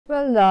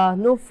Well,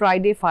 no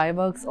Friday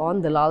fireworks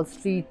on Dalal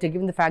Street,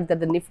 given the fact that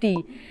the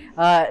Nifty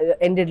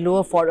ended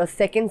lower for a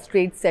second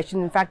straight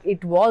session. In fact,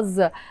 it was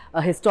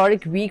a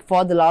historic week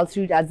for Dalal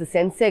Street as the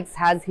Sensex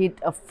has hit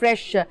a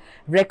fresh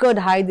record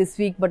high this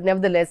week. But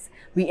nevertheless,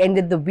 we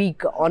ended the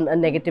week on a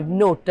negative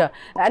note.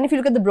 And if you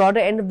look at the broader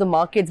end of the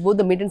markets, both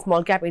the mid and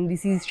small cap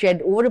indices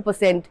shed over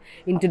 1%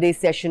 in today's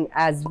session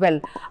as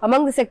well.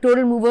 Among the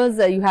sectoral movers,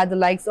 you had the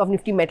likes of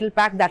Nifty Metal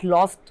Pack that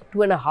lost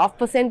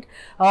 2.5%,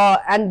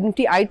 and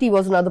Nifty IT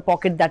was another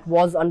pocket that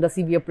was under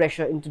severe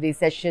pressure in today's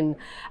session.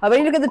 When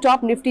you look at the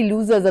top Nifty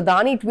losers,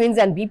 Adani Twins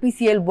and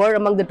BPCL were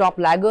among the top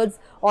laggards.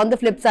 On the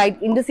flip side,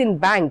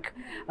 IndusInd Bank,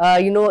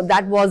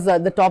 that was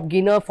the top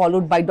gainer,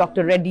 followed by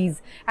Dr.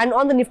 Reddy's. And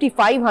on the Nifty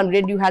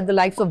 500, you had the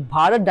likes of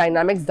Bharat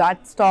Dynamics.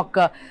 That stock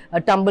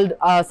tumbled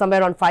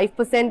somewhere around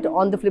 5%.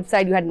 On the flip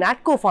side, you had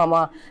Natco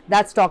Pharma.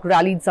 That stock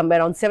rallied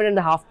somewhere around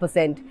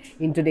 7.5%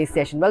 in today's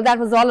session. Well, that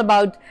was all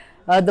about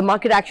the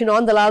market action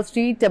on Dalal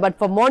Street. But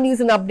for more news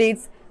and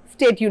updates,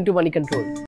 stay tuned to Moneycontrol.